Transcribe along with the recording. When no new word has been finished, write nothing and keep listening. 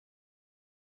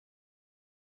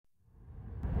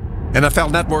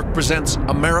NFL Network presents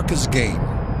America's Game,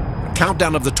 a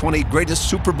countdown of the 20 greatest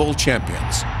Super Bowl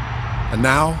champions. And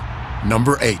now,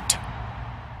 number 8.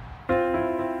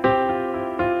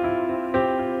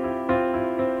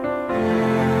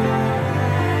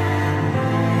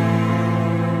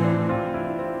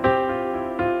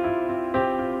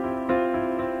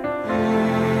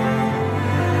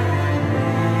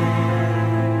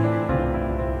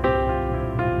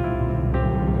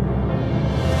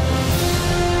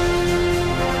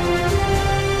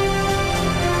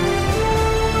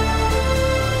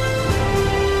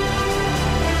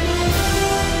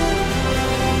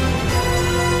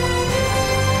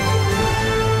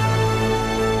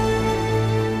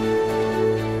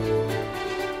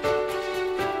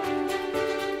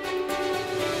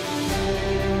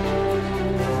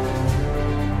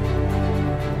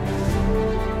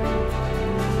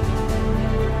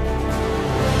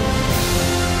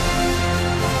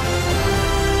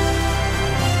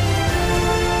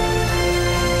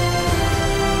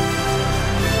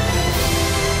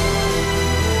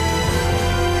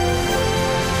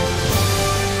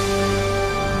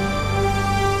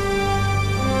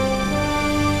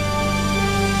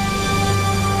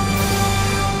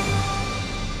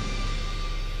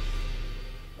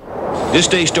 This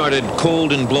day started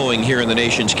cold and blowing here in the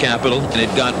nation's capital, and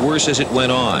it got worse as it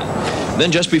went on.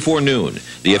 Then just before noon,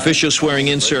 the official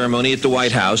swearing-in ceremony at the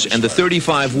White House and the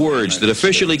 35 words that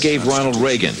officially gave Ronald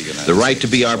Reagan the right to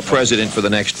be our president for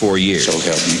the next 4 years.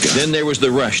 Then there was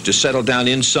the rush to settle down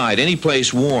inside, any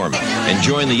place warm, and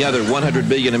join the other 100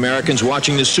 million Americans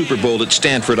watching the Super Bowl at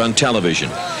Stanford on television.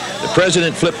 The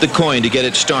president flipped the coin to get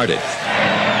it started.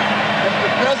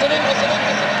 Mr. President,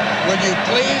 would you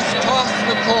please toss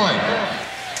the coin?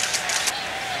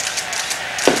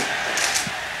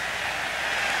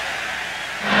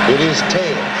 It is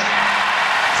tails.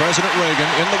 President Reagan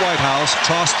in the White House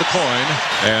tossed the coin,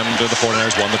 and the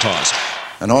 49ers won the toss.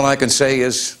 And all I can say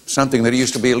is something that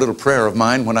used to be a little prayer of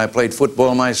mine when I played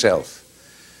football myself.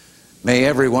 May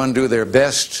everyone do their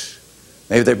best.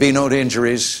 May there be no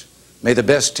injuries. May the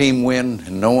best team win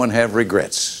and no one have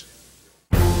regrets.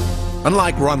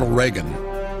 Unlike Ronald Reagan,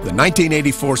 the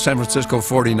 1984 San Francisco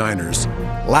 49ers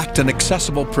lacked an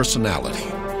accessible personality.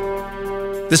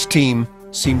 This team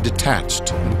seemed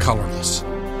detached and colorless.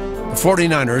 The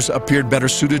 49ers appeared better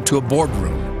suited to a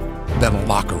boardroom than a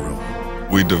locker room.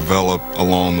 We developed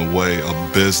along the way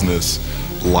a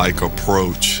business-like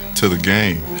approach to the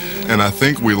game. And I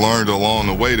think we learned along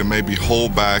the way to maybe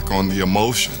hold back on the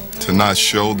emotion, to not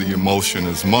show the emotion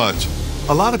as much.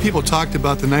 A lot of people talked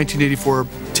about the 1984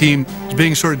 team as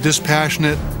being sort of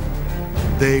dispassionate.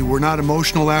 They were not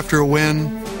emotional after a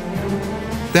win.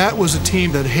 That was a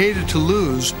team that hated to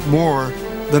lose more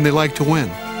than they liked to win.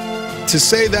 To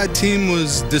say that team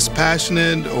was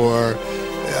dispassionate or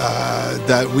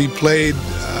that we played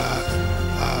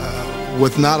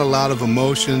with not a lot of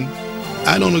emotion,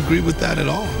 I don't agree with that at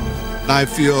all. I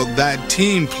feel that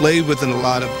team played with a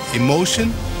lot of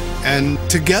emotion and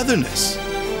togetherness,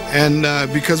 and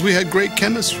because we had great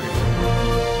chemistry.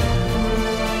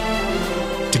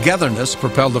 Togetherness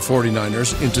propelled the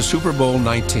 49ers into Super Bowl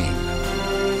 19.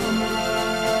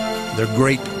 Their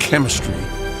great chemistry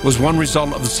was one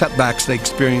result of the setbacks they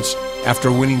experienced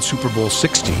after winning Super Bowl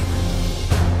 16.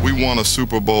 We won a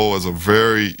Super Bowl as a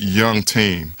very young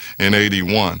team in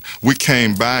 '81. We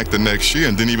came back the next year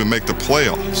and didn't even make the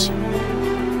playoffs.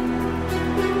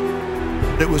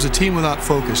 It was a team without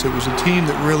focus. It was a team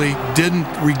that really didn't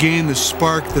regain the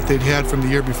spark that they'd had from the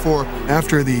year before.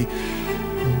 After the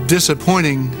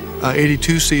disappointing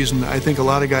 82 season, I think a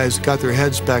lot of guys got their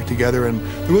heads back together, and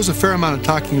there was a fair amount of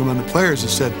talking among the players that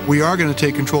said, we are going to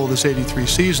take control of this 83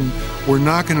 season. We're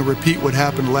not going to repeat what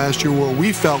happened last year where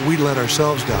we felt we'd let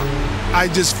ourselves down. I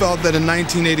just felt that in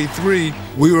 1983,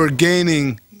 we were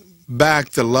gaining back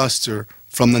the luster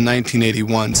from the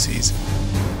 1981 season.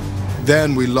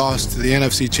 Then we lost the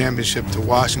NFC Championship to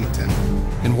Washington.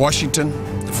 In Washington,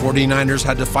 the 49ers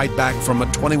had to fight back from a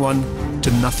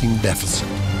 21-0 deficit.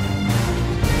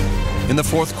 In the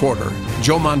fourth quarter,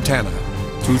 Joe Montana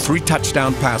threw 3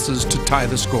 touchdown passes to tie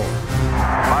the score.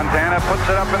 Montana puts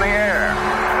it up in the air.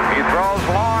 He throws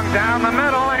long down the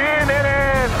middle, and it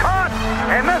is caught!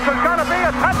 And this is going to be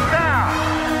a touchdown!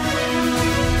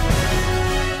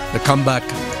 The comeback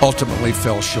ultimately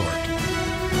fell short.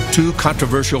 2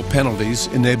 controversial penalties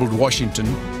enabled Washington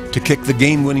to kick the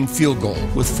game-winning field goal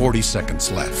with 40 seconds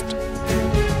left.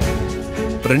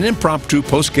 But an impromptu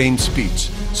post-game speech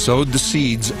sowed the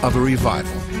seeds of a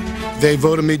revival. They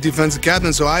voted me defensive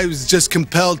captain, so I was just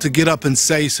compelled to get up and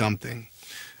say something.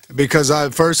 Because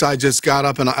first I just got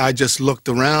up and I just looked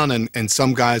around, and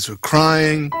some guys were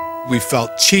crying. We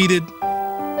felt cheated.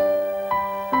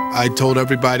 I told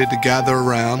everybody to gather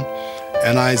around,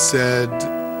 and I said,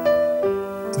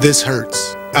 this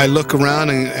hurts. I look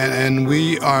around, and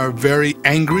we are very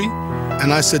angry,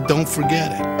 and I said, don't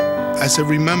forget it. I said,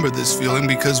 remember this feeling,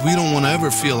 because we don't want to ever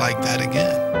feel like that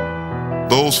again.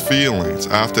 Those feelings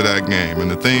after that game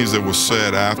and the things that were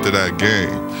said after that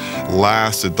game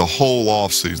lasted the whole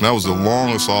offseason. That was the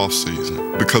longest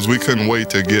offseason because we couldn't wait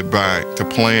to get back to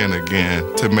playing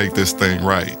again to make this thing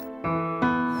right.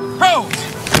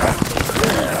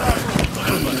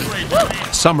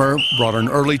 Summer brought an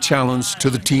early challenge to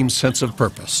the team's sense of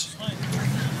purpose.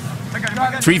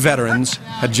 3 veterans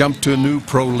had jumped to a new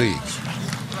pro league.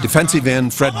 Defensive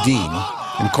end Fred Dean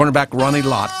and cornerback Ronnie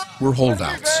Lott were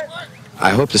holdouts. I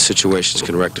hope the situations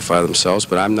can rectify themselves,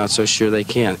 but I'm not so sure they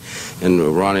can. In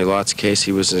Ronnie Lott's case,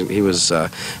 he was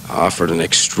offered an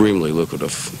extremely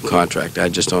lucrative contract. I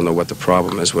just don't know what the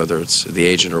problem is, whether it's the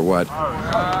agent or what.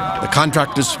 The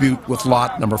contract dispute with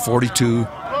Lott, number 42,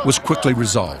 was quickly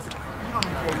resolved.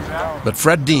 But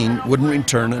Fred Dean wouldn't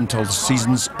return until the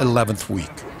season's 11th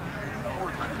week.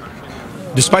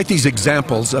 Despite these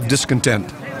examples of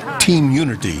discontent, team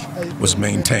unity was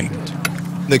maintained.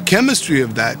 The chemistry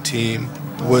of that team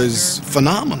was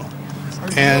phenomenal.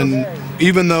 And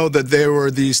even though that there were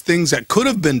these things that could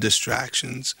have been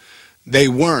distractions, they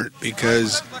weren't,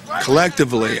 because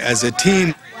collectively, as a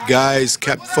team, guys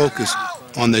kept focused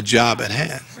on the job at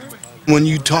hand. When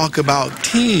you talk about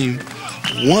team,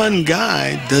 one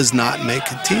guy does not make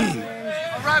a team.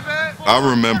 I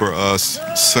remember us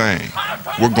saying,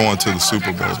 we're going to the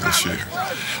Super Bowl this year.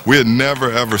 We had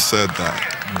never, ever said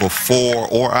that before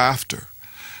or after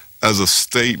as a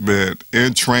statement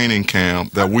in training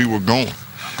camp that we were going.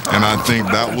 And I think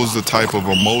that was the type of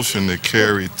emotion that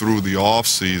carried through the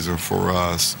offseason for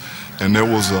us. And there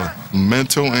was a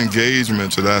mental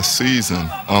engagement to that season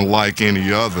unlike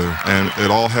any other. And it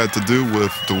all had to do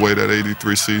with the way that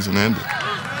 '83 season ended.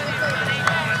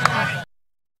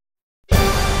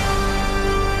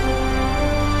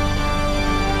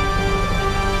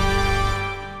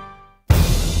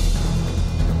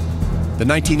 The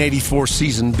 1984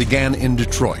 season began in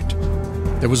Detroit.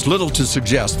 There was little to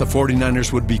suggest the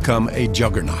 49ers would become a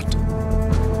juggernaut.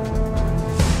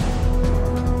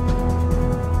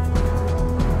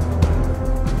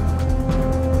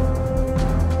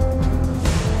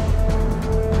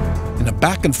 In a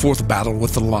back-and-forth battle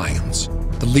with the Lions,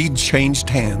 the lead changed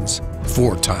hands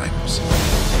 4 times.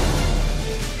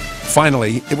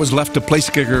 Finally, it was left to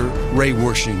place kicker Ray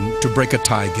Wersching to break a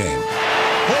tie game.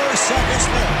 4 seconds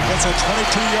left. It's a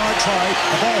 22-yard try.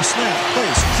 The ball snapped,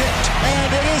 placed, kicked,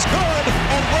 and it is good.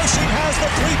 And Wersching has the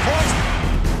 3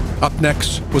 points. Up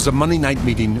next was a Monday night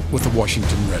meeting with the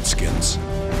Washington Redskins.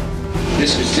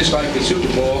 This is just like the Super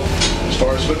Bowl as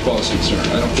far as football is concerned.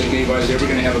 I don't think anybody's ever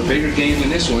going to have a bigger game than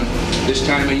this one this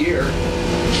time of year.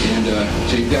 And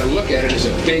so you've got to look at it as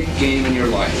a big game in your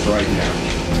life right now.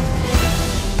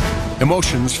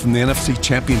 Emotions from the NFC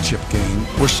Championship game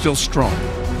were still strong.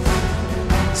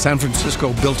 San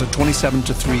Francisco built a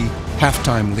 27-3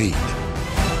 halftime lead,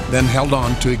 then held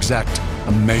on to exact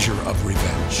a measure of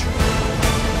revenge.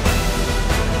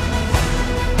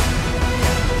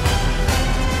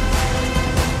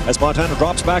 As Montana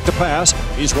drops back to pass,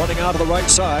 he's running out of the right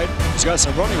side. He's got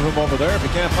some running room over there. If he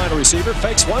can't find a receiver,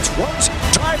 fakes once, runs,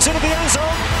 drives into the end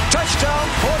zone. Touchdown,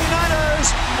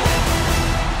 49ers!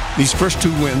 These first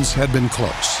 2 wins had been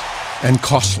close and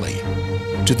costly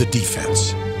to the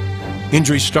defense.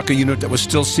 Injury struck a unit that was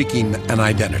still seeking an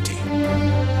identity.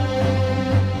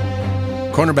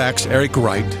 Cornerbacks Eric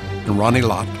Wright and Ronnie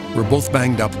Lott were both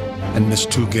banged up and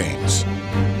missed 2 games.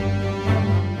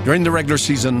 During the regular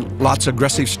season, Lott's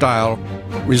aggressive style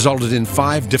resulted in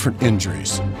 5 different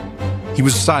injuries. He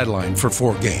was sidelined for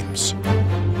 4 games.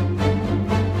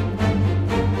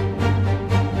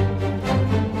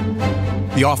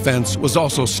 The offense was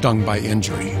also stung by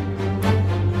injury.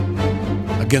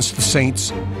 Against the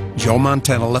Saints, Joe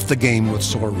Montana left the game with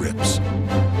sore ribs.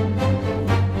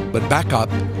 But backup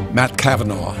Matt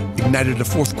Cavanaugh ignited a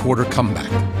 4th quarter comeback.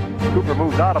 Cooper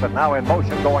moves out of it, now in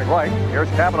motion, going right. Here's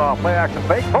Cavanaugh, play action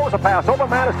fake, throws a pass, open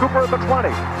man is Cooper at the 20.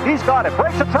 He's got it,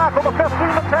 breaks a tackle, the 15,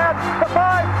 the 10, the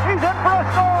 5, he's in for a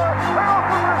score! Cooper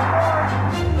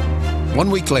scores! 1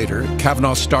 week later,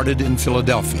 Cavanaugh started in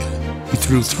Philadelphia. He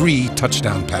threw 3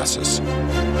 touchdown passes.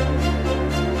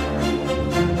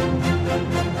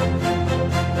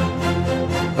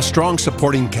 A strong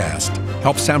supporting cast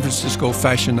helped San Francisco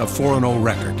fashion a 4-0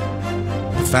 record.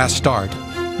 The fast start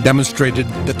demonstrated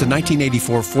that the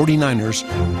 1984 49ers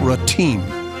were a team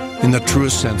in the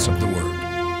truest sense of the word.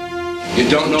 You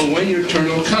don't know when your turn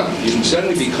will come. You can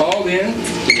suddenly be called in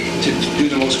to do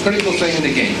the most critical thing in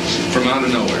the game from out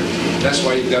of nowhere. That's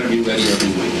why you've got to be ready every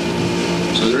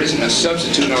week. So there isn't a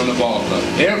substitute on the ball club.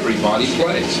 Everybody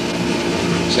plays.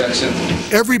 It's that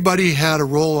simple. Everybody had a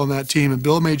role on that team, and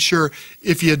Bill made sure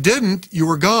if you didn't, you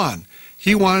were gone.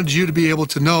 He wanted you to be able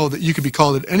to know that you could be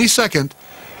called at any second,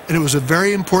 and it was a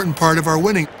very important part of our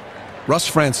winning. Russ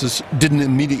Francis didn't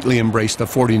immediately embrace the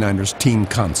 49ers team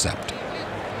concept.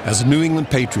 As a New England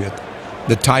Patriot,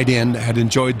 the tight end had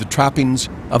enjoyed the trappings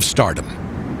of stardom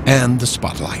and the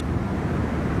spotlight.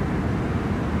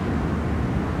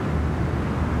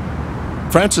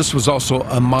 Francis was also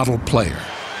a model player.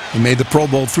 He made the Pro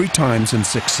Bowl 3 times in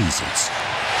 6 seasons.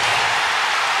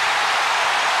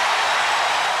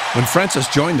 When Francis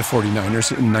joined the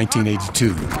 49ers in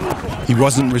 1982, he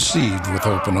wasn't received with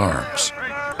open arms.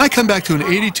 I come back to an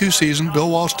 82 season. Bill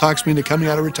Walsh talks me into coming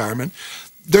out of retirement.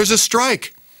 There's a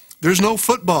strike. There's no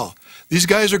football. These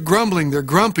guys are grumbling. They're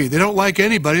grumpy. They don't like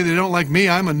anybody. They don't like me.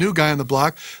 I'm a new guy on the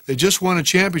block. They just won a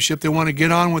championship. They want to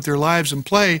get on with their lives and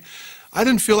play. I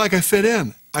didn't feel like I fit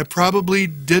in. I probably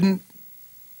didn't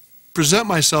present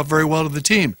myself very well to the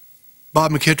team.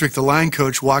 Bob McKittrick, the line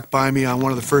coach, walked by me on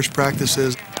one of the first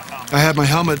practices. I had my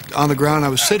helmet on the ground. I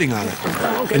was sitting on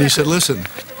it. And he said, listen,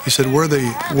 he said, we're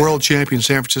the world champion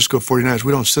San Francisco 49ers.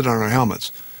 We don't sit on our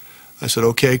helmets. I said,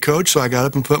 okay, coach. So I got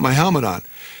up and put my helmet on.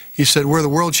 He said, we're the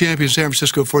world champion San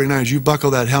Francisco 49ers. You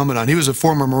buckle that helmet on. He was a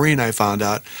former Marine, I found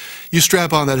out. You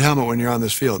strap on that helmet when you're on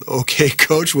this field. Okay,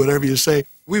 coach, whatever you say.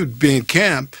 We would be in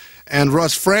camp, and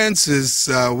Russ Francis,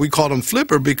 we called him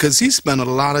Flipper because he spent a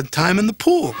lot of time in the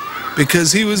pool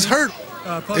because he was hurt.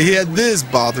 He had this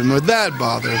bother him or that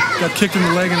bother him. Got kicked in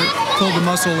the leg and it pulled the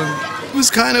muscle. And it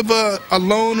was kind of a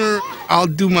loner, I'll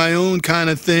do my own kind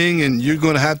of thing, and you're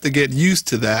going to have to get used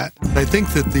to that. I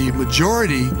think that the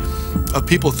majority of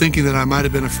people thinking that I might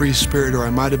have been a free spirit or I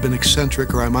might have been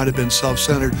eccentric or I might have been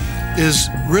self-centered is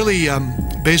really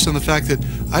based on the fact that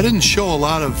I didn't show a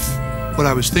lot of what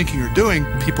I was thinking or doing.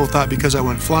 People thought because I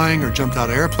went flying or jumped out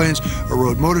of airplanes or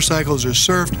rode motorcycles or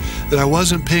surfed that I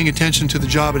wasn't paying attention to the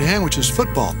job at hand, which is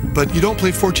football. But you don't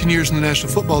play 14 years in the National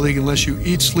Football League unless you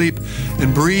eat, sleep,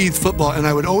 and breathe football. And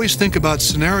I would always think about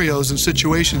scenarios and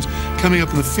situations coming up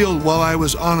in the field while I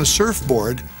was on a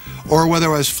surfboard, or whether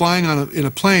I was flying in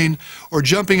a plane or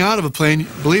jumping out of a plane.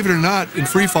 Believe it or not, in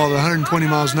free fall at 120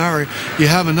 miles an hour, you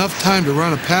have enough time to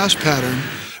run a pass pattern,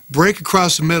 break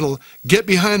across the middle, get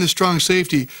behind the strong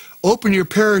safety, open your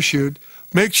parachute,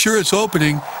 make sure it's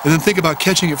opening, and then think about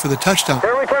catching it for the touchdown.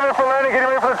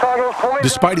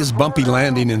 Despite his bumpy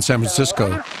landing in San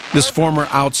Francisco, this former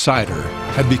outsider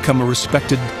had become a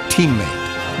respected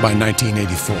teammate by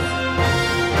 1984.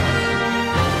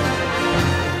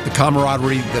 The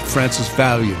camaraderie that Francis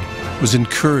valued was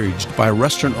encouraged by a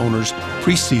restaurant owner's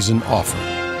preseason offer.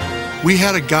 We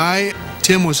had a guy,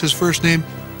 Tim was his first name.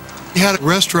 He had a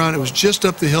restaurant. It was just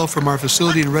up the hill from our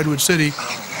facility in Redwood City.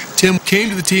 Tim came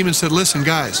to the team and said, listen,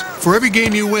 guys, for every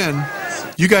game you win,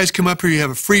 you guys come up here, you have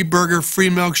a free burger, free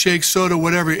milkshake, soda,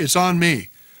 whatever. It's on me.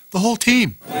 The whole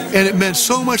team. And it meant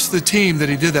so much to the team that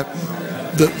he did that.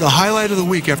 The highlight of the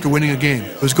week after winning a game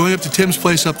was going up to Tim's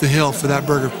place up the hill for that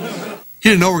burger. He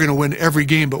didn't know we were going to win every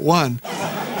game but one.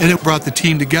 And it brought the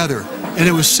team together. And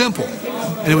it was simple.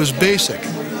 And it was basic.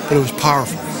 But it was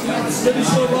powerful.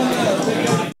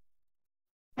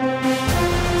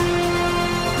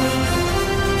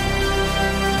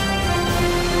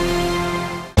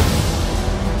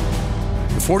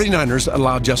 The 49ers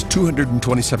allowed just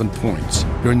 227 points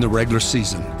during the regular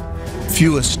season,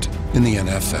 fewest in the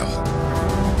NFL.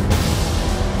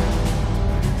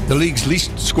 The league's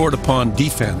least scored upon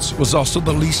defense was also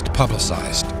the least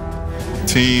publicized.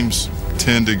 Teams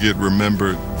tend to get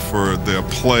remembered for their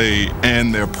play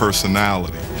and their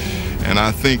personality. And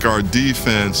I think our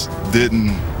defense didn't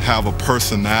have a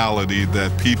personality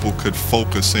that people could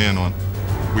focus in on.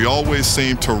 We always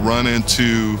seemed to run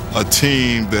into a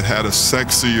team that had a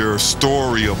sexier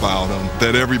story about them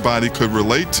that everybody could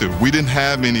relate to. We didn't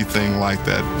have anything like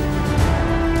that.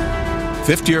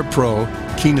 Fifth-year pro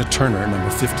Keena Turner, number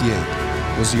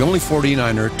 58, was the only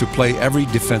 49er to play every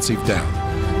defensive down.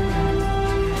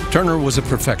 Turner was a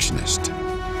perfectionist.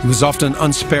 He was often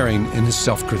unsparing in his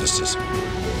self-criticism.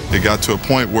 It got to a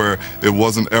point where it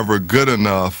wasn't ever good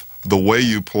enough the way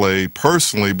you played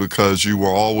personally because you were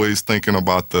always thinking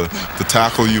about the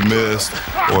tackle you missed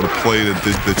or the play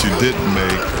that you didn't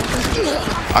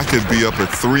make. I could be up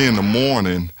at 3 in the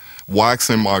morning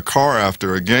waxing my car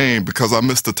after a game because I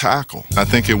missed a tackle. I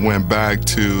think it went back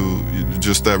to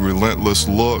just that relentless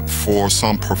look for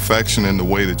some perfection in the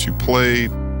way that you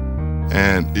played.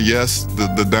 And yes,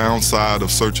 the downside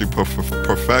of searching for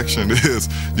perfection is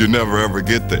you never ever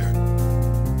get there.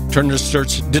 Turner's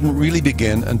search didn't really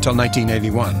begin until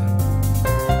 1981.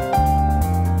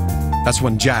 That's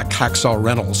when Jack Hacksaw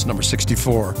Reynolds, number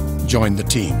 64, joined the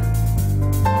team.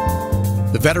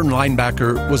 The veteran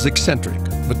linebacker was eccentric,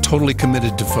 but totally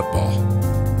committed to football.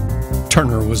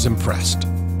 Turner was impressed.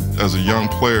 As a young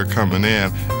player coming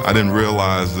in, I didn't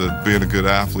realize that being a good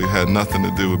athlete had nothing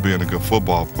to do with being a good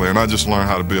football player. And I just learned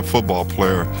how to be a football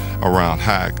player around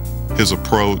Hack. His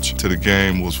approach to the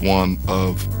game was one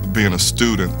of being a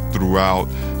student throughout.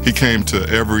 He came to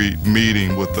every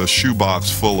meeting with a shoebox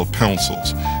full of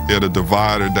pencils. He had a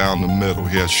divider down the middle.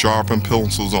 He had sharpened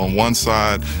pencils on one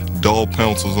side, dull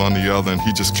pencils on the other, and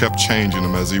he just kept changing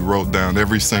them as he wrote down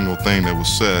every single thing that was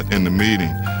said in the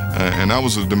meeting. And that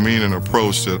was a demeaning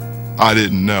approach that I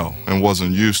didn't know and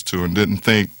wasn't used to, and didn't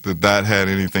think that that had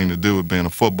anything to do with being a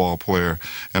football player.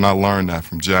 And I learned that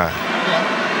from Jack.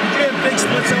 Did you have big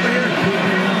splits over here?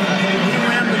 He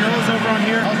rammed the nose over on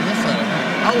here?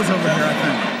 I was over here,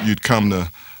 I think. You'd come to,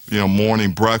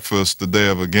 morning breakfast the day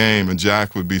of a game, and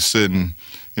Jack would be sitting,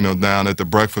 down at the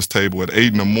breakfast table at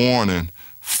 8 in the morning,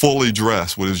 fully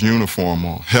dressed with his uniform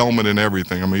on, helmet and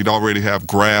everything. I mean, he'd already have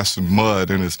grass and mud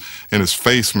in his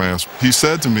face mask. He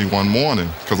said to me one morning,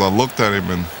 because I looked at him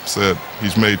and said,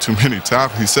 he's made too many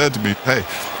tackles, he said to me, "Hey,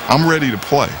 I'm ready to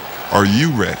play. Are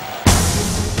you ready?"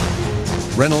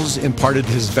 Reynolds imparted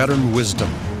his veteran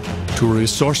wisdom to a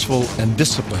resourceful and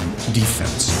disciplined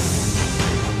defense.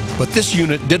 But this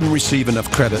unit didn't receive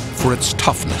enough credit for its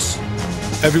toughness.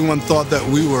 Everyone thought that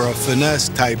we were a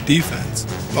finesse-type defense.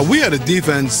 But we had a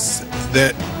defense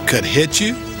that could hit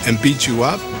you and beat you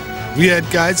up. We had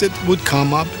guys that would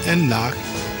come up and knock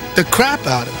the crap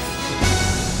out of you.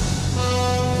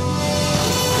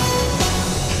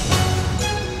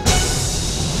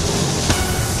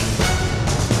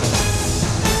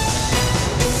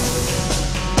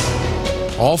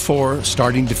 All four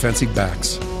starting defensive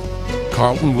backs,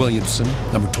 Carlton Williamson,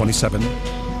 number 27,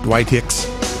 Dwight Hicks,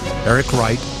 Eric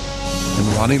Wright, and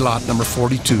Ronnie Lott, number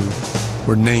 42,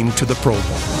 were named to the Pro Bowl.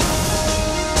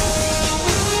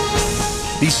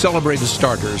 These celebrated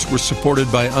starters were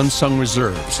supported by unsung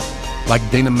reserves like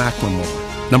Dana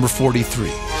McLemore, number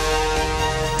 43.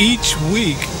 Each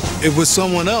week, it was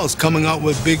someone else coming out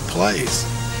with big plays.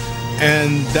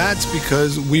 And that's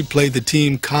because we played the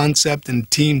team concept and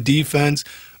team defense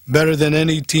better than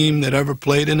any team that ever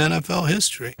played in NFL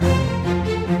history.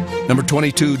 Number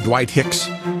 22, Dwight Hicks,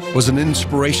 was an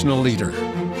inspirational leader.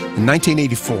 In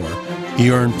 1984,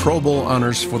 he earned Pro Bowl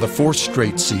honors for the 4th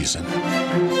straight season.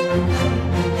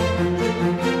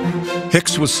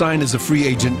 Hicks was signed as a free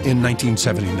agent in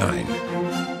 1979.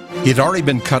 He had already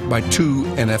been cut by 2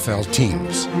 NFL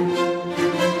teams.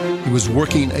 He was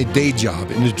working a day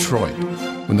job in Detroit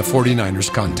when the 49ers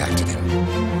contacted him.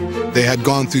 They had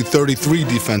gone through 33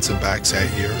 defensive backs that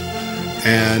year,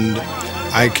 and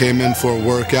I came in for a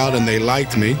workout and they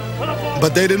liked me,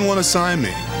 but they didn't want to sign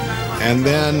me. And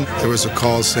then there was a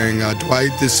call saying,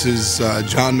 "Dwight, this is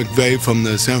John McVay from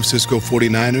the San Francisco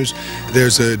 49ers.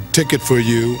 There's a ticket for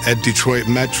you at Detroit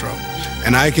Metro."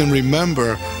 And I can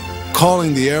remember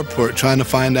calling the airport trying to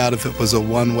find out if it was a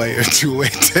one-way or two-way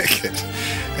ticket.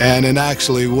 And it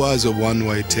actually was a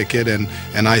one-way ticket, and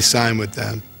I signed with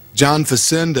them. John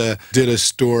Facenda did a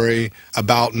story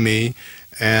about me,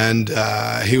 and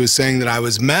he was saying that I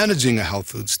was managing a health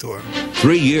food store.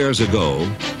 3 years ago,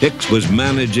 Hicks was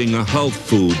managing a health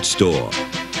food store.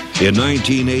 In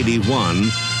 1981,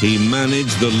 he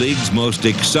managed the league's most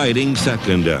exciting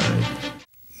secondary.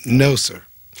 No, sir.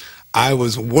 I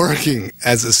was working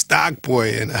as a stock boy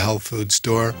in a health food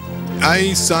store.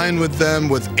 I signed with them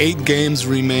with 8 games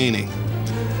remaining,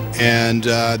 and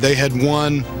they had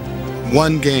won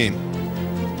 1 game.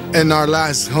 In our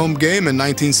last home game in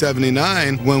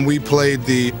 1979, when we played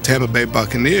the Tampa Bay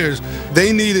Buccaneers,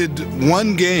 they needed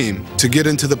 1 game to get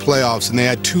into the playoffs, and they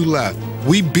had 2 left.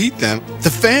 We beat them.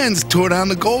 The fans tore down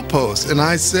the goalposts, and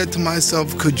I said to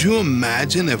myself, could you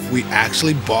imagine if we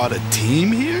actually bought a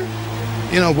team here?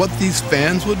 You know, what these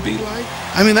fans would be like?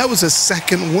 I mean, that was a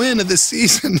second win of the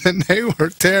season, and they were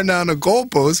tearing down the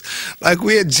goalposts like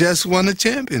we had just won a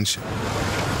championship.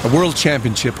 A world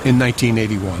championship in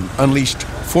 1981 unleashed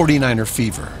 49er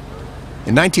fever.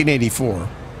 In 1984,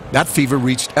 that fever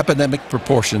reached epidemic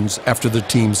proportions after the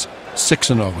team's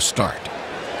 6-0 start.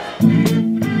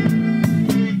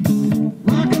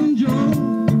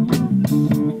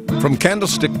 From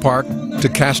Candlestick Park to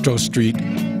Castro Street,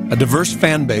 a diverse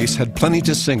fan base had plenty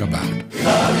to sing about. The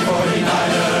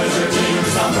 49ers, your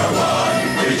team's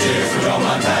 #1. We cheer for Joe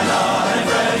Montana and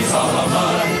Freddie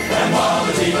Solomon. And while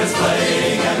the team is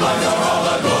playing and lights are all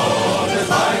aglow, there's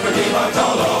life for Di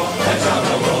Bartolo and John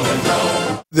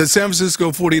The San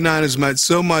Francisco 49ers meant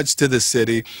so much to the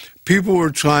city. People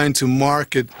were trying to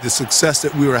market the success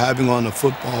that we were having on the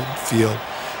football field.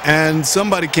 And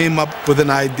somebody came up with an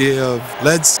idea of,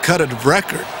 let's cut a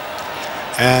record.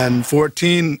 And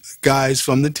 14 guys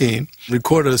from the team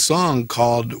recorded a song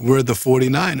called We're the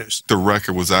 49ers. The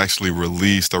record was actually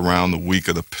released around the week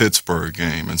of the Pittsburgh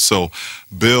game. And so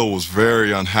Bill was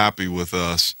very unhappy with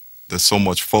us that so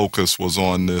much focus was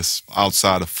on this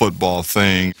outside of football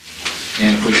thing.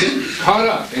 And if we get caught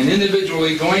up in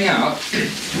individually going out,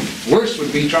 worst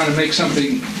would be trying to make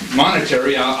something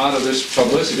monetary out of this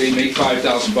publicity, make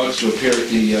 $5,000 to appear at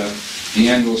the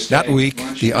annual That week,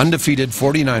 the undefeated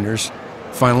 49ers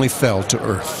finally fell to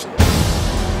earth.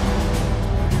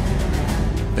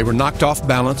 They were knocked off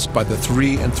balance by the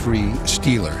 3-3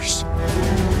 Steelers.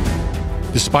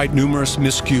 Despite numerous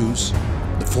miscues,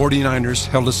 the 49ers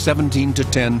held a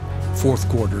 17-10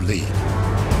 fourth-quarter lead.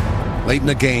 Late in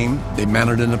the game, they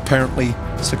mounted an apparently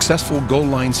successful goal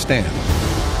line stand,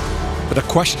 but a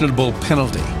questionable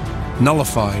penalty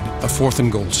nullified a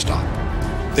 4th-and-goal stop.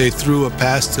 They threw a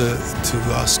pass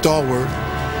to Stalwart.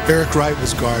 Eric Wright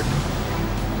was guarding.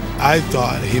 I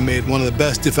thought he made one of the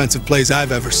best defensive plays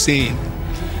I've ever seen.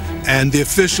 And the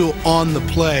official on the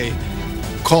play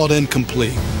called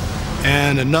incomplete.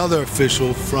 And another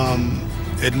official from,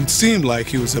 it seemed like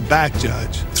he was a back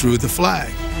judge, threw the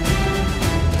flag.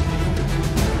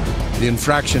 The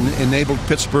infraction enabled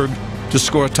Pittsburgh to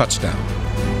score a touchdown.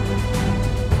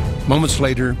 Moments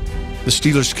later, the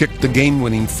Steelers kicked the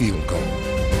game-winning field goal.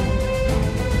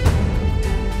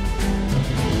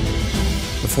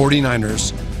 The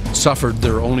 49ers suffered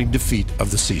their only defeat of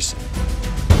the season.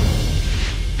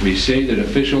 We say that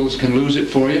officials can lose it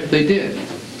for you. They did.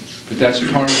 But that's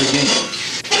part of the game.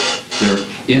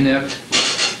 They're inept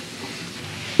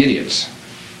idiots.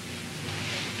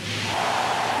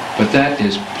 But that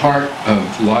is part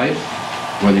of life,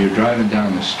 whether you're driving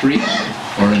down the street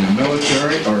or in the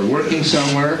military or working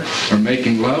somewhere or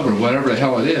making love or whatever the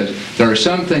hell it is. There are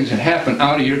some things that happen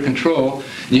out of your control,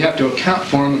 and you have to account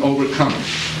for them and overcome them.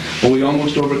 Well, we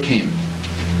almost overcame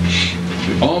it.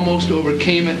 We almost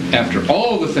overcame it after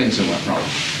all the things that went wrong.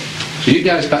 So you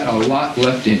guys got a lot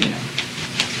left in you.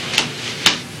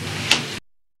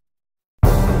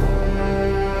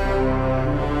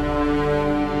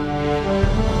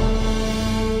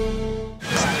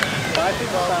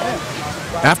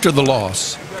 After the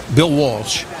loss, Bill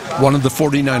Walsh wanted the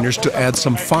 49ers to add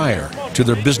some fire to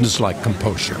their businesslike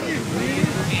composure.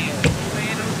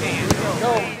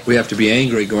 We have to be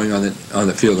angry going on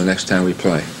the field the next time we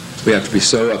play. We have to be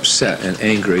so upset and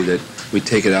angry that we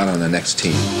take it out on the next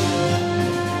team.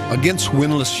 Against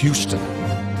winless Houston,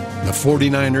 the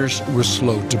 49ers were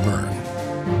slow to burn.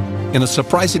 In a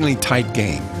surprisingly tight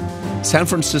game, San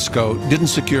Francisco didn't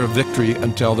secure a victory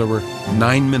until there were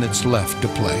 9 minutes left to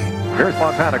play. Here's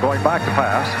Montana going back to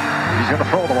pass. He's going to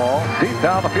throw the ball deep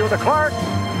down the field to Clark,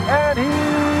 and he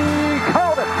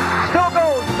called it. Still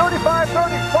goes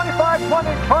 35-30,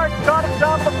 25-20. Clark got it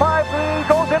down to the 5-3,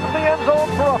 goes into the end zone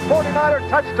for a 49er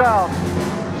touchdown.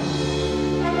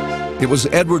 It was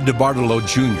Edward DeBartolo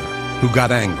Jr. who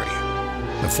got angry.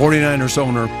 The 49ers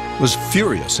owner was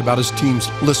furious about his team's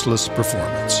listless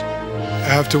performance.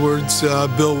 Afterwards,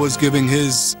 Bill was giving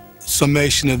his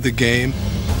summation of the game,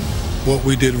 what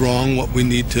we did wrong, what we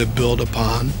need to build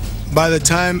upon. By the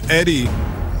time Eddie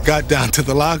got down to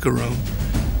the locker room,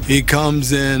 he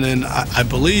comes in and I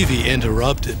believe he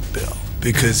interrupted Bill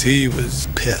because he was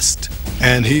pissed.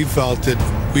 And he felt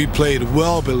that we played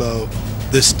well below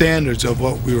the standards of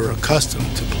what we were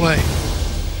accustomed to playing.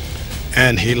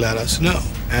 And he let us know.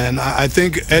 And I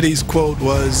think Eddie's quote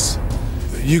was,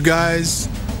 "You guys,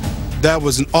 that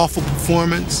was an awful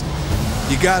performance.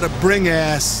 You gotta bring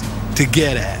ass to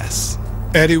get ass."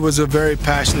 Eddie was a very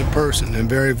passionate person and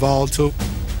very volatile.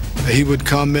 He would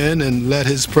come in and let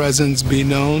his presence be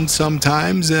known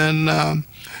sometimes and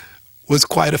was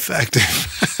quite effective.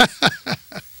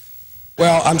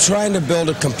 Well, I'm trying to build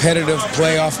a competitive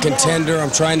playoff contender.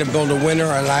 I'm trying to build a winner,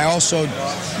 and I also,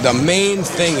 the main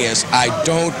thing is I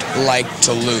don't like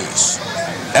to lose.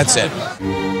 That's it.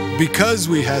 Because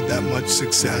we had that much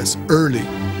success early,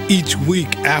 each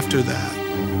week after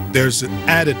that, there's an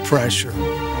added pressure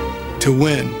to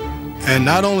win. And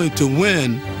not only to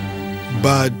win,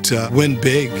 but win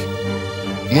big.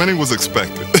 Winning was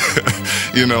expected,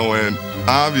 you know, and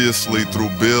obviously through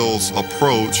Bill's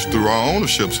approach, through our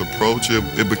ownership's approach,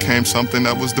 it became something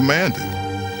that was demanded.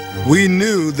 We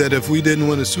knew that if we didn't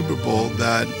win a Super Bowl,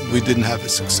 that we didn't have a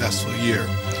successful year.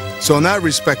 So in that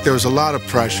respect, there was a lot of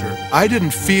pressure. I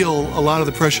didn't feel a lot of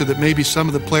the pressure that maybe some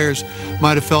of the players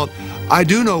might have felt. I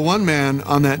do know one man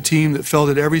on that team that felt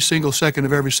it every single second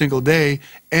of every single day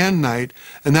and night,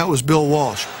 and that was Bill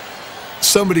Walsh.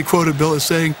 Somebody quoted Bill as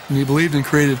saying he believed in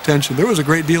creative tension. There was a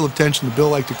great deal of tension that Bill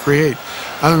liked to create.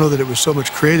 I don't know that it was so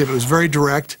much creative. It was very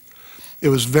direct. It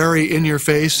was very in your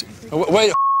face.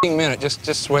 Wait a minute.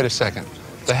 Just wait a second.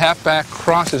 The halfback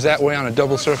crosses that way on a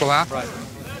double circle out? Right.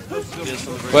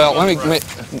 Well, let me make...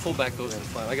 Fullback goes to the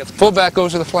flat. Fullback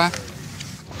goes to the flat?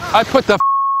 I put the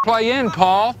play in,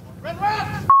 Paul.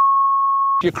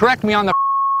 You correct me on the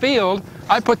field.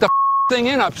 I put the thing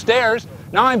in upstairs.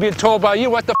 Now I'm being told by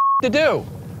you what the to do.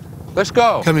 Let's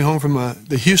go. Coming home from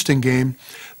the Houston game,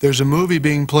 there's a movie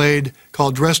being played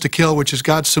called Dress to Kill, which has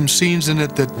got some scenes in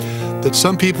it that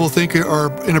some people think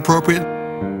are inappropriate.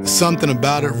 Something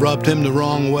about it rubbed him the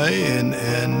wrong way, and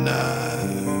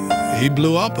he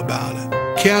blew up about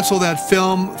it. Canceled that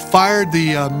film, fired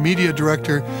the media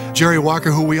director, Jerry Walker,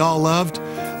 who we all loved.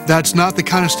 That's not the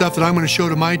kind of stuff that I'm going to show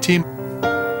to my team.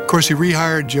 Of course, he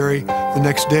rehired Jerry the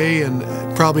next day and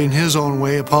probably in his own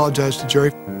way apologized to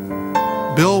Jerry.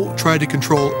 Bill tried to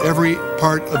control every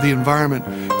part of the environment,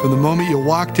 from the moment you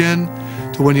walked in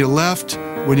to when you left,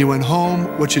 when you went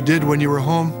home, what you did when you were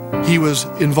home. He was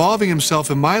involving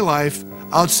himself in my life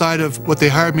outside of what they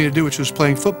hired me to do, which was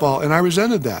playing football, and I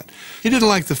resented that. He didn't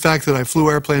like the fact that I flew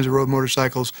airplanes or rode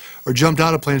motorcycles or jumped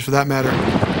out of planes for that matter.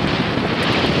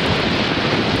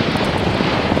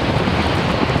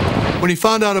 When he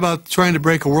found out about trying to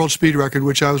break a world speed record,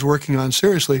 which I was working on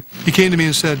seriously, he came to me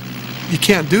and said, "You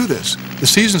can't do this. The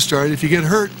season started. If you get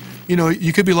hurt, you know,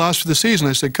 you could be lost for the season."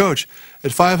 I said, "Coach,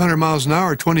 at 500 miles an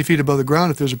hour, 20 feet above the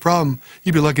ground, if there's a problem,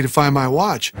 you'd be lucky to find my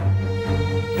watch."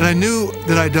 And I knew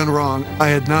that I'd done wrong. I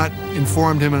had not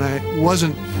informed him, and I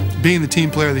wasn't being the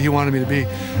team player that he wanted me to be.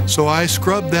 So I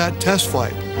scrubbed that test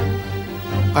flight.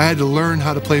 I had to learn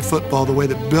how to play football the way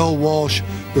that Bill Walsh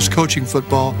was coaching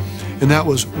football, and that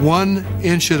was 1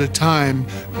 inch at a time.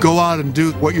 Go out and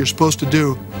do what you're supposed to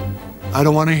do. I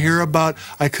don't want to hear about,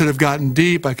 I could have gotten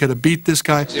deep, I could have beat this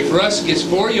guy. If Russ gets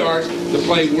 4 yards, the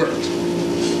play worked.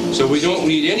 So we don't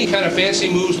need any kind of fancy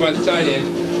moves by the tight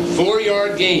end.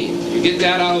 4-yard gain. You get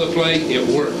that out of the play, it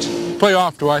worked. Play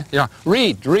off, Dwight. Yeah.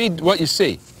 Read what you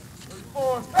see.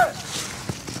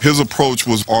 His approach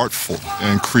was artful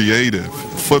and creative.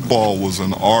 Football was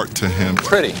an art to him.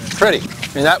 Pretty.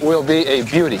 I mean, that will be a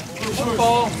beauty.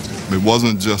 Football. It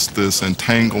wasn't just this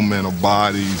entanglement of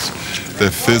bodies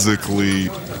that physically,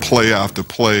 play after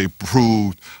play,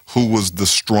 proved who was the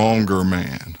stronger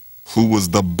man, who was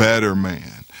the better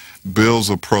man. Bill's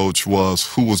approach was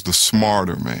who was the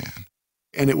smarter man.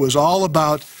 And it was all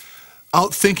about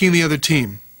outthinking the other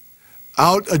team,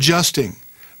 out-adjusting,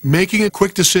 making a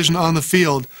quick decision on the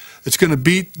field that's going to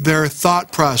beat their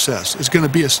thought process. It's going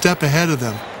to be a step ahead of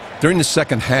them. During the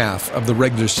second half of the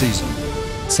regular season,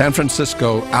 San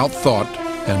Francisco outthought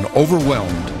and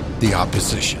overwhelmed the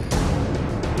opposition.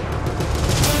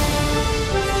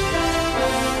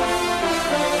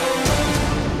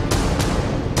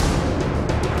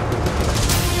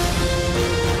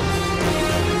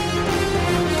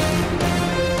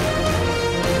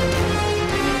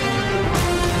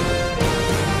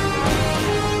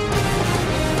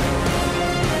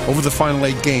 Over the final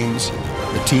 8 games,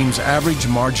 the team's average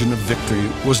margin of victory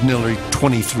was nearly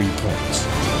 23 points.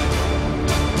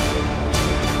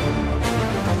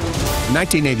 In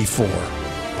 1984,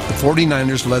 the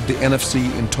 49ers led the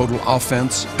NFC in total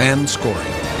offense and scoring.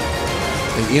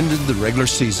 They ended the regular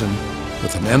season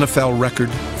with an NFL record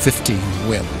 15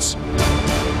 wins.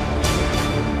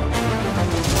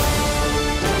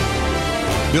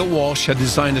 Bill Walsh had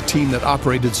designed a team that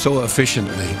operated so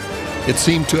efficiently, it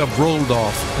seemed to have rolled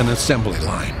off an assembly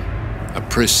line. A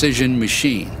precision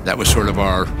machine. That was sort of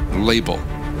our label.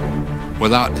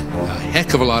 Without a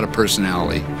heck of a lot of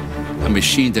personality, a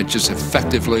machine that just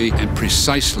effectively and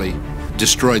precisely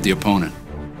destroyed the opponent.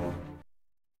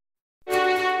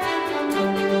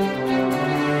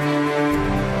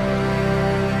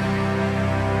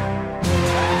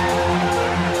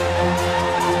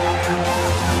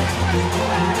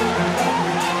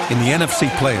 In the NFC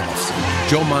playoffs,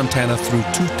 Joe Montana threw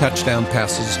 2 touchdown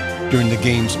passes during the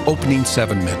game's opening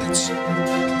 7 minutes.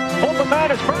 Fulton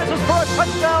Man is prizes for a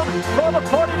touchdown for the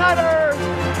 49ers.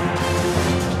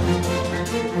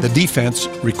 The defense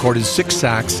recorded 6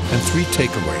 sacks and 3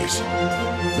 takeaways.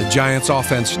 The Giants'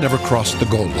 offense never crossed the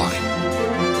goal line.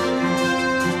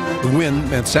 The win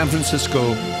meant San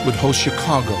Francisco would host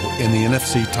Chicago in the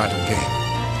NFC title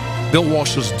game. Bill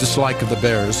Walsh's dislike of the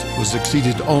Bears was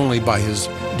exceeded only by his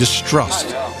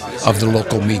distrust of the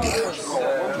local media.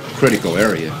 Critical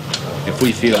area. if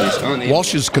we feel he's unable.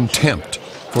 Walsh's contempt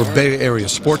for Bay Area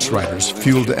sports writers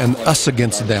fueled an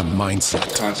us-against-them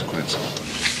mindset. Consequence.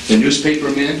 The newspaper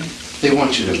men, they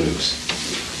want you to lose.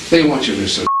 They want you to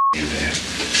lose so bad.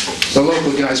 The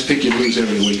local guys pick you to lose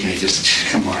every week, and they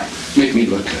just, come on, make me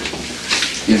look good.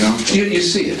 You know, you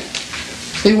see it.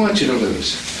 They want you to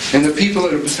lose. And the people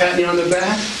that are patting you on the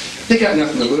back, they got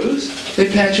nothing to lose. They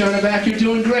pat you on the back, you're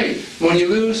doing great. When you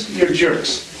lose, you're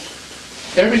jerks.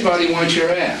 Everybody wants your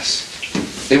ass.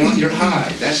 They want your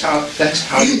hide. That's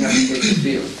how you have to take the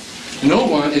field. No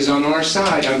one is on our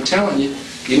side, I'm telling you.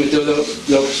 Even though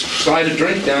they'll slide a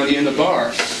drink down to you in the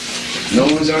bar, no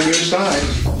one's on your side.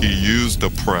 He used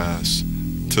the press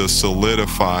to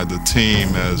solidify the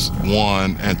team as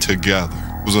one and together.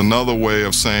 It was another way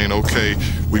of saying, okay,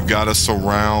 we've got to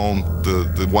surround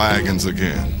the wagons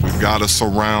again. We've got to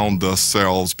surround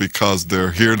ourselves because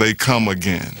here they come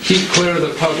again. Keep clear of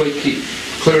the public, keep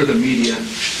clear of the media,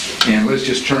 and let's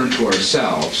just turn to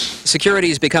ourselves.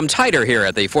 Security's become tighter here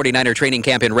at the 49er training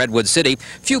camp in Redwood City.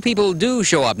 Few people do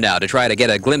show up now to try to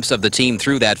get a glimpse of the team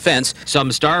through that fence.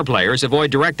 Some star players avoid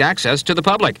direct access to the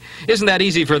public. Isn't that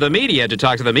easy for the media to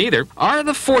talk to them either? Are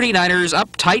the 49ers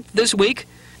uptight this week?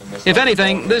 If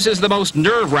anything, this is the most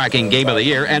nerve-wracking game of the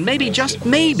year, and maybe, just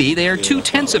maybe, they are too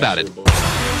tense about it.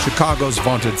 Chicago's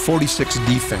vaunted 46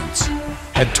 defense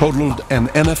had totaled an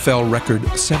NFL record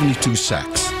 72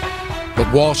 sacks. But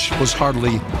Walsh was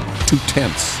hardly too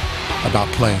tense about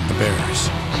playing the Bears.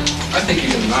 I think you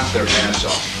can knock their ass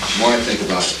off. The more I think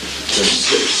about it, they're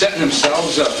setting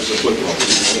themselves up as a football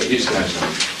team. These guys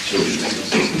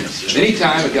are.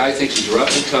 Anytime a guy thinks he's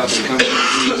rough and tough and comes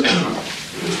to town,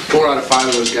 4 out of 5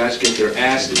 of those guys get their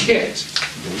ass kicked.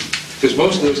 Because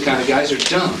most of those kind of guys are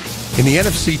dumb. In the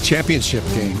NFC Championship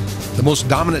game, the most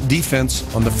dominant defense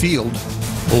on the field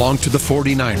belonged to the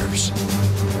 49ers.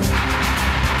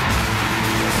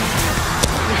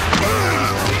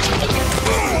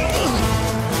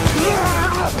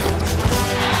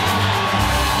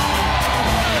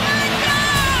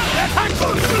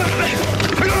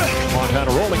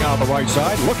 Montana rolling out the right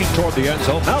side, looking toward the end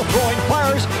zone, now throwing,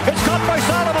 fires, it's caught by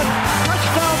Solomon,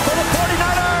 touchdown for the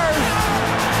 49ers!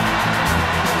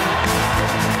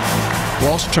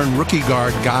 Walsh turned rookie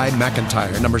guard Guy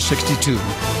McIntyre, number 62,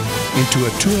 into a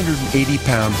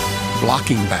 280-pound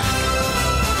blocking back.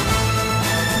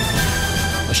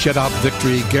 A shutout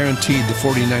victory guaranteed the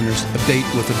 49ers a date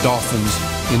with the Dolphins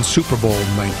in Super Bowl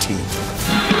 19.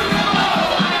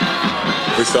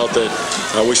 We felt that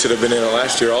we should have been in it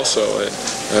last year also.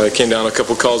 It came down a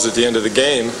couple calls at the end of the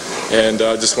game, and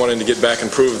just wanted to get back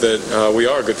and prove that we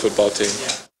are a good football team.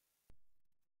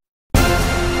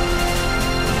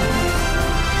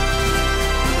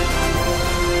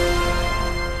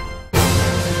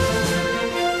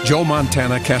 Joe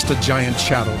Montana cast a giant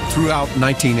shadow throughout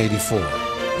 1984.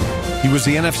 He was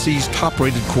the NFC's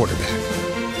top-rated quarterback.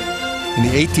 In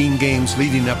the 18 games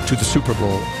leading up to the Super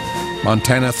Bowl,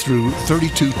 Montana threw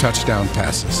 32 touchdown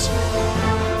passes.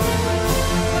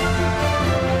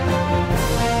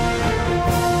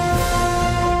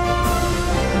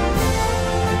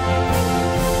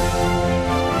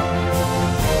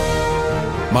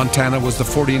 Montana was the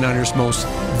 49ers' most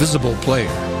visible player,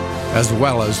 as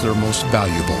well as their most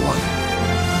valuable one.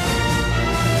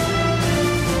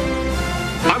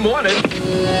 I'm wanted.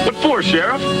 What for,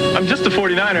 Sheriff? I'm just a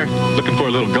 49er looking for a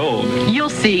little gold. You'll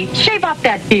see. Shave off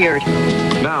that beard.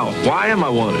 Now, why am I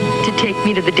wanted? To take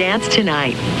me to the dance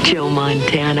tonight, Joe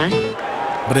Montana.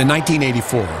 But in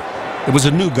 1984, there was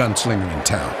a new gunslinger in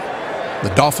town.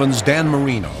 The Dolphins' Dan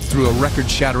Marino threw a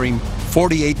record-shattering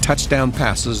 48 touchdown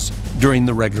passes during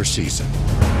the regular season.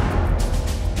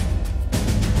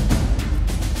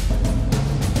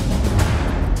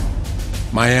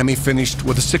 Miami finished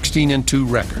with a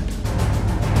 16-2 record.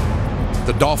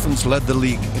 The Dolphins led the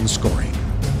league in scoring.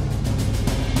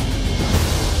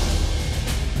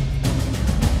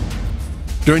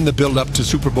 During the build-up to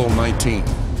Super Bowl 19,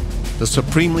 the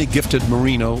supremely gifted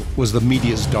Marino was the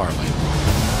media's darling.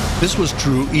 This was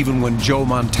true even when Joe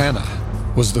Montana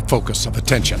was the focus of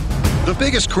attention. The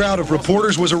biggest crowd of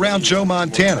reporters was around Joe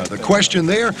Montana. The question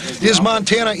there, is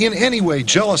Montana in any way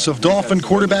jealous of Dolphin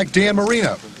quarterback Dan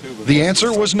Marino? The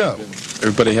answer was no.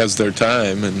 Everybody has their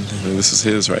time, and this is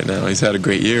his right now. He's had a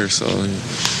great year, so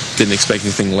didn't expect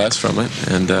anything less from it.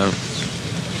 And well,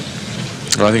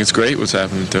 I think it's great what's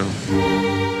happening to him.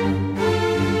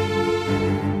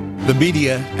 The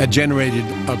media had generated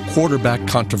a quarterback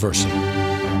controversy.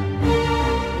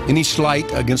 Any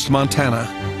slight against Montana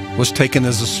was taken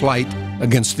as a slight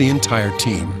against the entire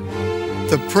team.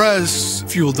 The press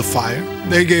fueled the fire.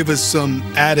 They gave us some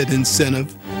added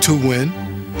incentive to win.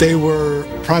 They were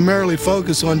primarily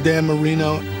focused on Dan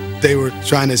Marino. They were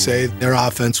trying to say their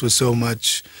offense was so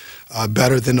much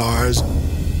better than ours.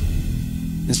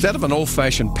 Instead of an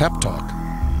old-fashioned pep talk,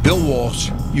 Bill Walsh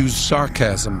used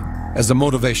sarcasm as a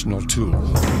motivational tool.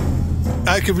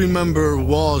 I could remember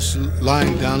Walsh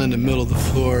lying down in the middle of the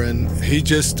floor, and he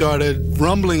just started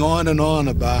rumbling on and on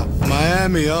about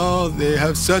Miami. Oh, they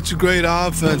have such a great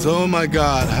offense. Oh, my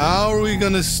God, how are we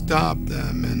going to stop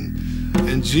them?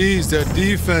 And geez, their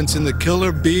defense and the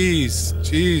killer bees.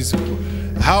 Geez,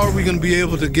 how are we going to be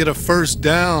able to get a first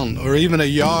down or even a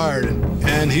yard?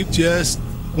 And he just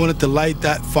wanted to light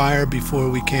that fire before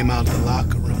we came out of the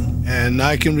locker room. And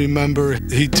I can remember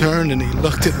he turned and he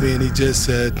looked at me and he just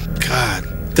said,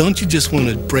 God, don't you just want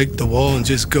to break the wall and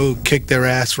just go kick their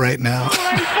ass right now?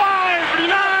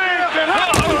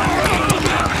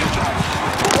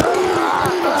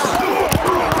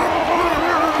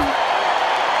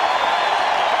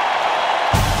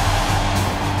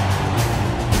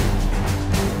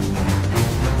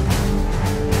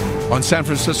 On San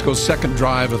Francisco's second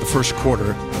drive of the first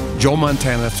quarter, Joe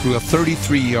Montana threw a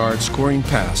 33-yard scoring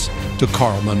pass to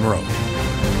Carl Monroe.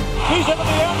 He's into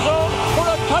the end zone for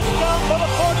a touchdown for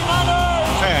the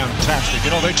 49ers. Fantastic.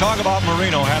 You know, they talk about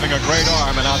Marino having a great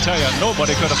arm, and I'll tell you,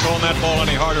 nobody could have thrown that ball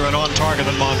any harder and on target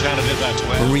than Montana did that to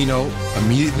him. Marino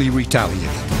immediately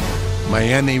retaliated.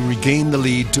 Miami regained the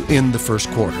lead to end the first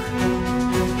quarter.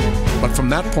 But from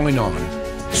that point on,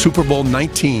 Super Bowl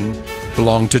 19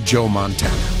 belonged to Joe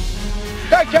Montana.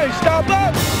 That can't stop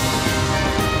us!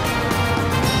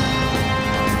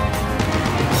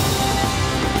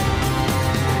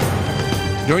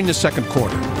 During the second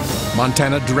quarter,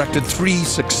 Montana directed 3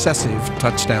 successive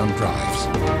touchdown drives.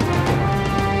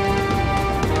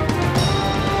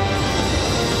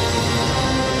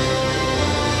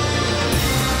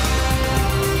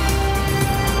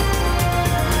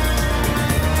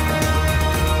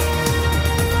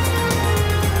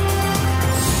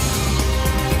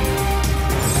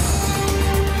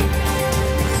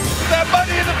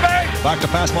 Back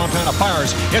to pass, Montana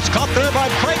fires. It's caught there by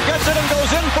Craig, gets it and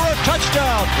goes in for a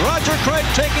touchdown. Roger Craig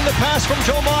taking the pass from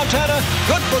Joe Montana.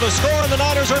 Good for the score, and the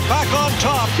Niners are back on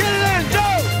top. Get it in,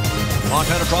 Joe!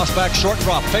 Montana drops back, short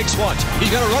drop, fakes once. He's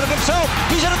going to run it himself.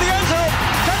 He's into the end zone.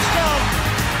 Touchdown!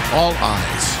 All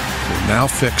eyes were now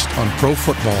fixed on pro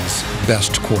football's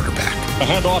best quarterback. A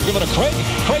handoff given to Craig.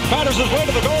 Craig batters his way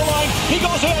to the goal line. He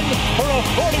goes in for a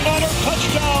 49er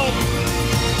touchdown.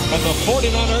 And the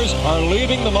 49ers are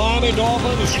leaving the Miami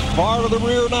Dolphins far to the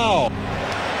rear now.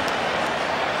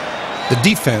 The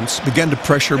defense began to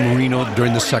pressure Marino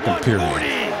during the second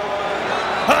period.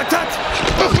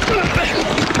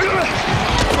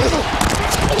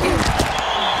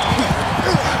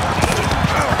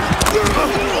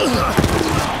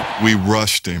 We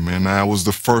rushed him, and that was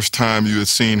the first time you had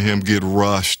seen him get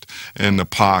rushed in the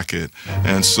pocket.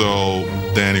 And so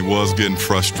Danny was getting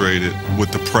frustrated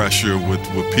with the pressure, with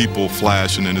people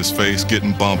flashing in his face,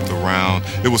 getting bumped around.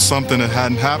 It was something that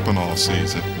hadn't happened all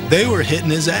season. They were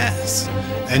hitting his ass.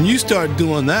 And you start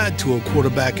doing that to a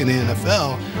quarterback in the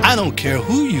NFL, I don't care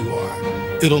who you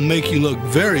are, it'll make you look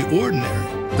very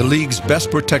ordinary. The league's best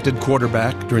protected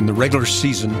quarterback during the regular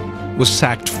season was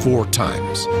sacked 4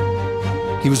 times.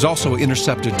 He was also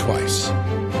intercepted twice.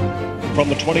 From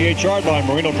the 28-yard line,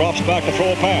 Marino drops back to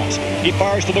throw a pass. He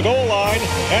fires to the goal line,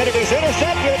 and it is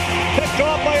intercepted, picked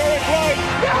off by Eric Wright.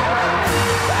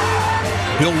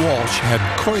 Bill Walsh had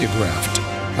choreographed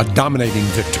a dominating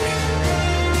victory.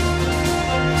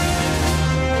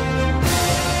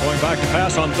 Going back to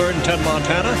pass on 3rd and 10,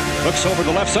 Montana. Looks over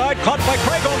the left side, caught by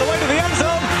Craig on the way to the end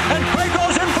zone, and Craig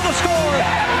goes in for the score.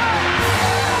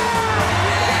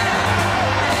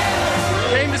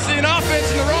 Came to see an offense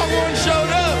and the wrong one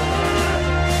showed up.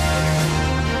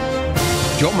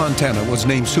 Joe Montana was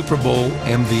named Super Bowl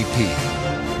MVP.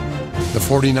 The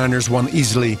 49ers won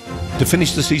easily to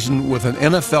finish the season with an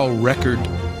NFL record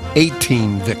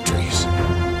 18 victories.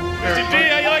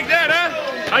 How you like that, huh?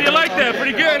 How you like that?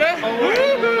 Pretty good, huh?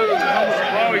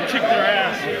 Oh, we kicked their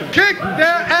ass. Kick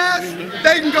their ass.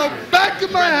 They can go back to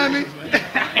Miami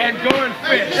and go and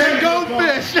fish. And go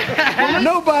fish.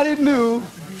 Nobody knew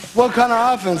what kind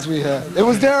of offense we had. It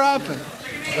was their offense.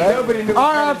 Right? Nobody knew.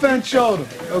 Our offense showed them,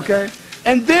 okay?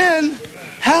 And then,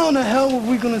 how in the hell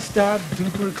were we going to stop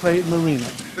Duper Clayton Marino?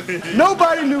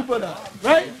 Nobody knew but us,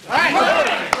 right?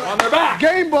 Right. On their back.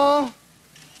 Game ball.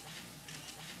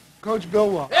 Coach Bill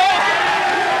Walsh.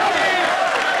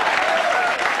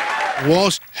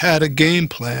 Walsh had a game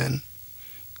plan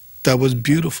that was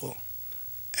beautiful.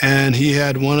 And he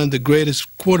had one of the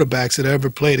greatest quarterbacks that ever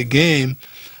played a game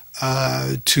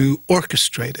to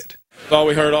orchestrate it. All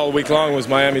we heard all week long was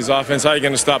Miami's offense. How are you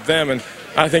going to stop them? And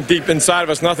I think deep inside of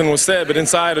us, nothing was said, but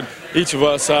inside of each of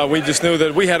us, we just knew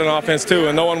that we had an offense too,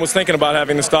 and no one was thinking about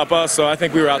having to stop us, so I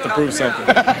think we were out to prove something.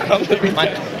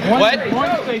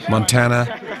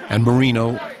 Montana and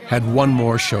Marino had one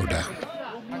more showdown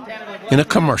in a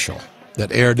commercial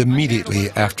that aired immediately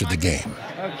after the game.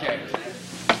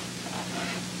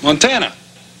 Montana.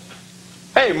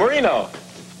 Hey, Marino.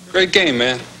 Great game,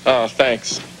 man. Oh,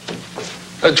 thanks.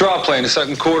 A draw play in the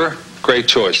second quarter. Great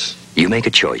choice. You make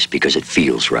a choice because it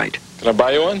feels right. Can I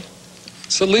buy you one?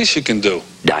 It's the least you can do.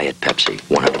 Diet Pepsi,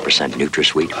 100%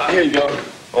 NutraSweet. Here you go.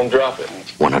 Don't drop it.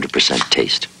 100%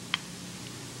 taste.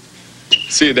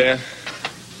 See you, Dan.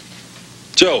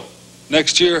 Joe,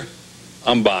 next year,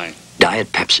 I'm buying.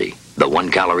 Diet Pepsi, the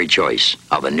 1-calorie choice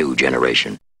of a new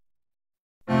generation.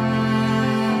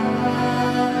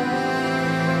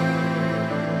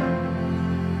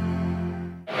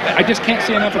 I just can't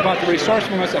say enough about the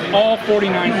resourcefulness of all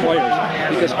 49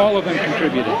 players because all of them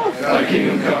contributed.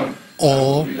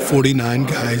 All 49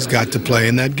 guys got to play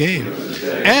in that game.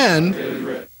 And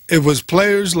it was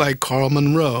players like Carl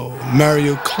Monroe,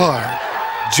 Mario Clark,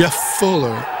 Jeff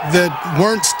Fuller that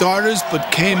weren't starters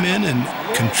but came in and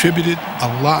contributed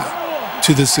a lot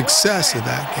to the success of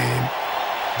that game.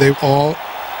 They all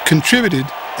contributed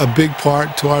a big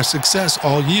part to our success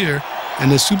all year.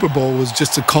 And the Super Bowl was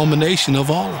just a culmination of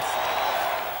all of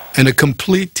it. And a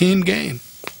complete team game.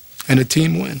 And a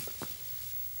team win.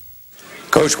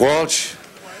 Coach Walsh,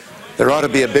 there ought to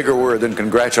be a bigger word than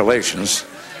congratulations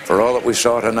for all that we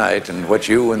saw tonight and what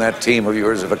you and that team of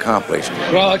yours have accomplished.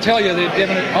 Well, I'll tell you, they've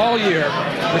given it all year,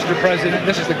 Mr. President.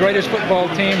 This is the greatest football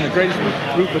team, the greatest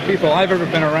group of people I've ever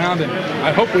been around, and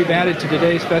I hope we've added to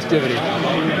today's festivity.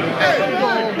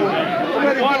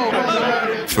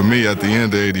 For me, at the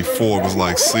end of '84, it was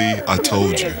like, see, I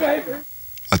told you.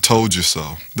 I told you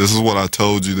so. This is what I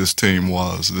told you this team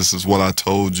was. This is what I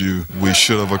told you we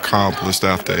should have accomplished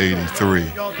after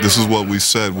 '83. This is what we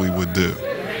said we would do.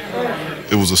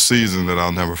 It was a season that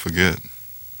I'll never forget.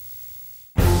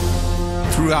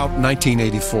 Throughout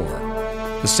 1984,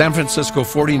 the San Francisco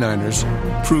 49ers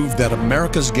proved that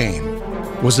America's game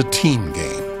was a team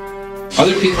game.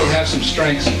 Other people have some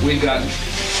strengths. We've got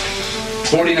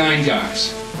 49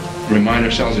 guys. Remind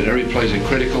ourselves that every play is a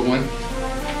critical one,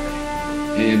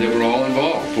 and that we're all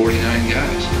involved, 49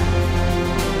 guys.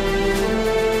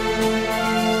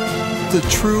 The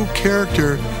true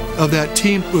character of that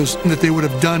team was that they would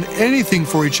have done anything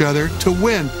for each other to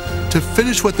win, to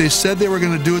finish what they said they were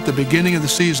going to do at the beginning of the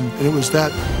season. And it was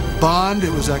that bond,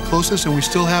 it was that closeness, and we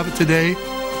still have it today.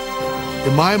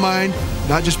 In my mind,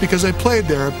 not just because I played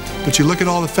there, but you look at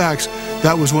all the facts,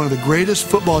 that was one of the greatest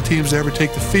football teams to ever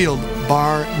take the field,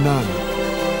 bar none.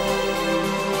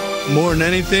 More than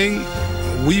anything,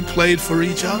 we played for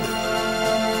each other.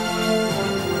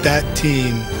 That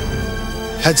team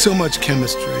had so much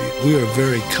chemistry. We were a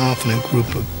very confident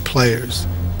group of players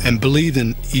and believed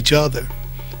in each other.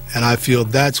 And I feel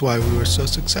that's why we were so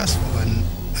successful, and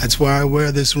that's why I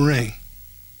wear this ring.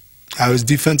 I was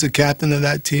defensive captain of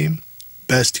that team,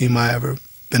 best team I ever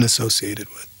been associated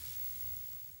with.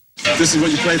 This is what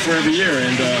you play for every year,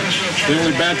 and the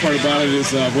only bad part about it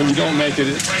is when you don't make it,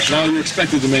 now you're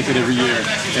expected to make it every year.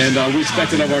 And we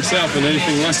expect it of ourselves, and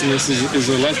anything less than this is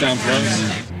a letdown for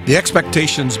us. The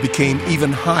expectations became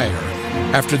even higher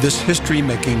after this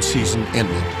history-making season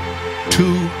ended.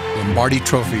 2 Lombardi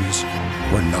trophies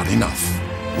were not enough.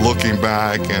 Looking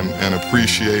back and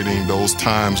appreciating those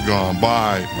times gone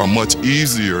by are much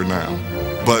easier now.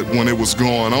 But when it was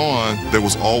going on, there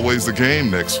was always the game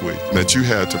next week that you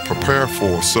had to prepare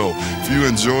for. So if you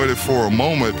enjoyed it for a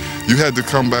moment, you had to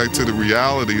come back to the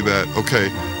reality that,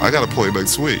 okay, I got to play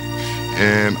next week.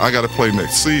 And I got to play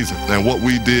next season. And what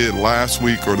we did last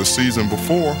week or the season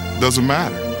before doesn't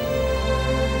matter.